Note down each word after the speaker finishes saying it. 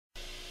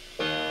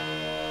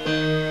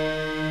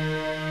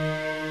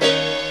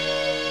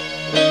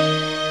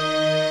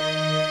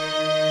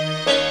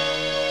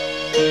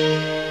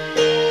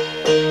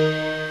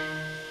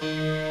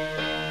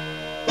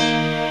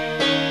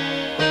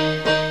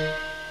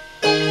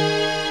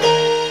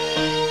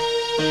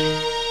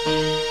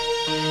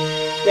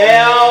They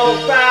all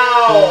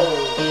bow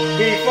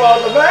before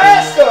the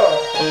Master.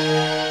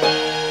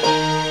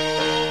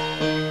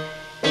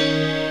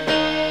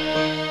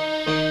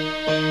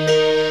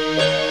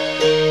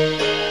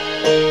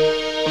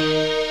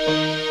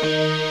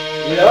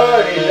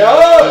 Lordy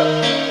Lord.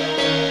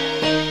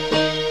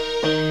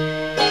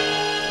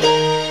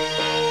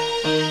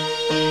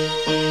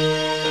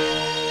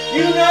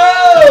 You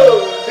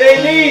know they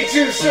need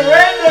to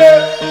surrender.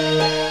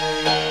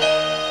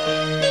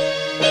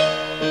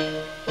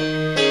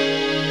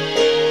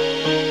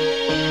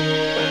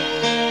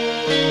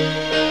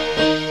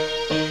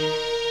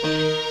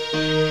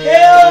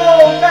 They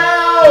all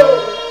bow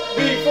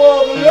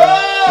before the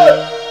Lord.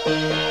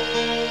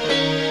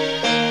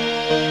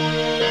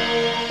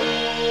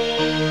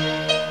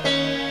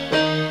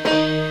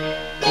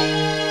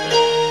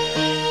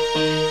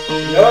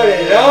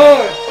 Lordy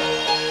Lord,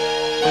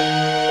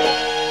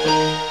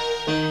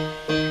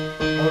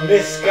 a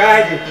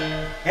misguided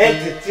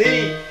entity.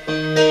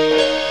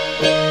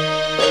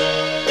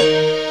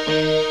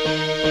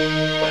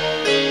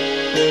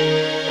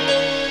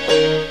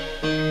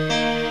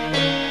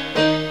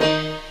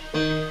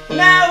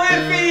 Now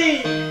if he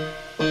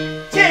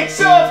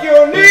takes off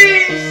your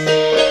knees,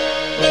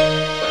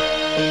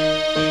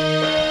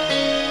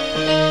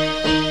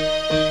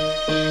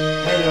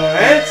 and your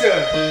answer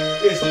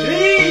is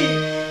please,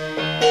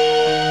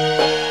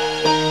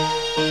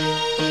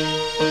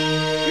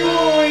 you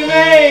will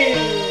remain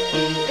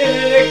in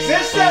an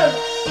existence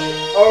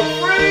of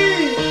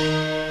free.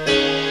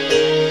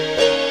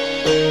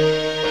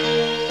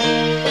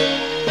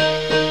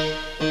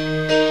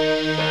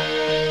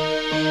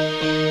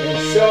 And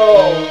so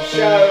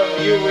shall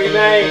you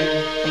remain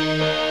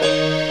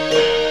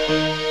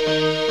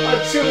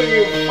until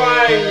you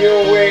find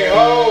your way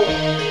home.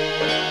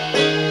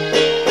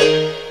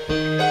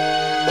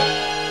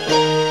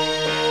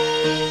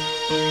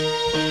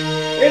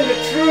 In the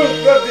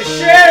truth of the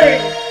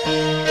sharing,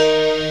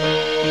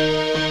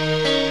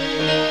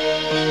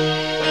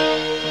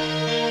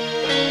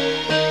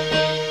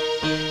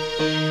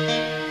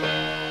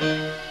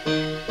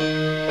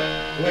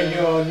 when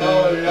you're no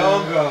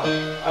longer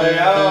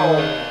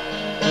alone.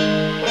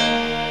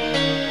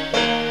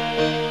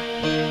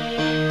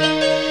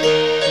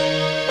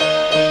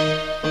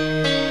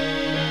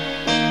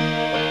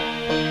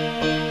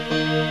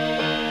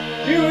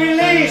 You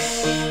release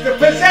the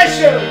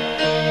possession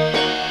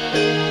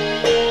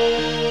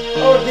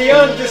of the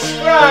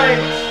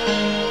undescribed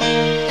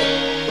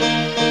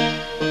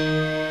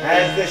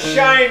as the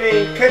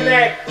shining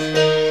connect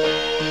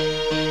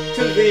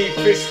to the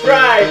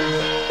prescribed.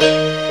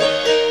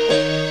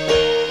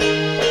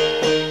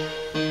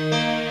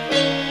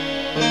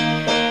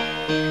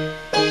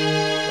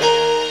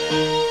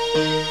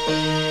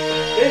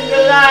 In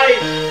the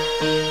life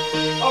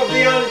of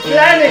the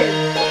unplanning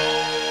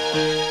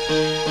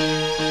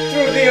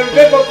through the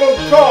umbilical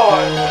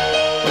cord,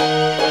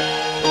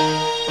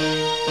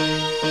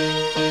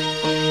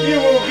 you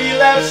will be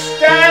left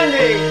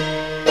standing.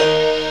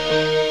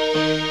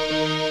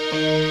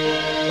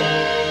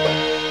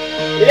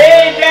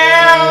 Lay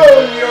down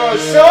your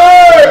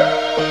sword.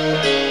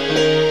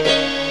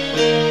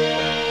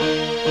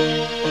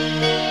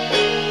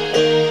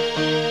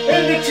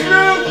 In the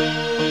truth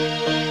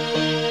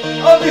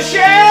of the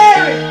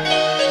sharing.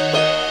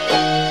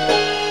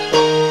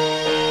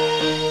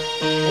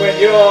 When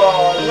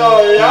you're no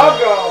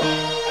longer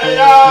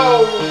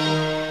alone.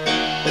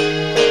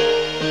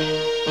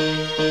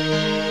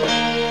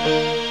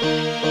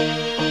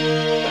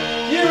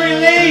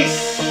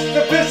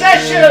 The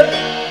possession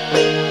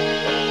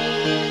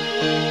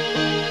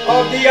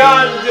of the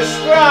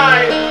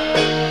undescribed.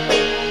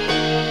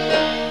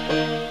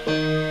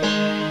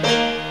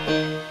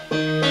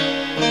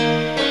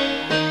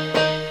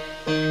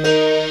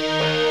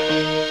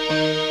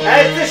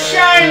 As the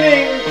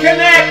shining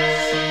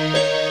connects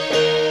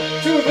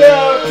to the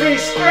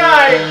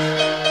prescribed.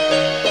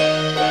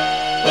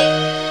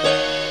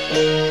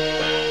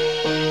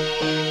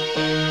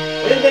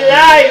 In the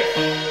life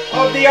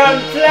of the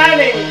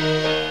unplanning.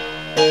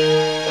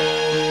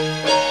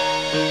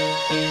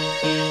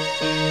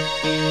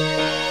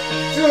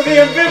 Through the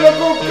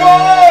umbilical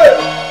cord,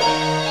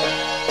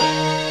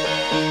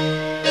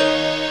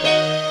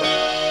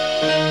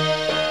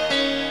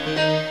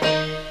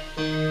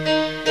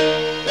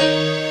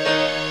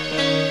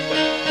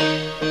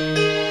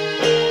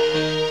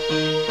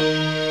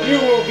 you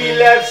will be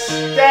left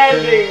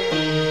standing.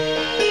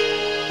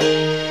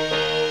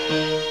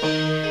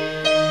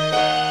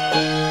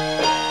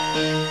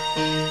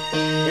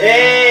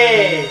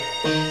 Hey!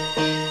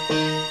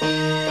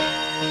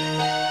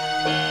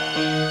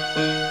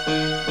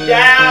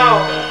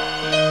 Down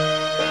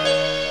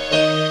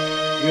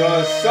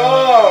your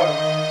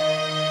sword.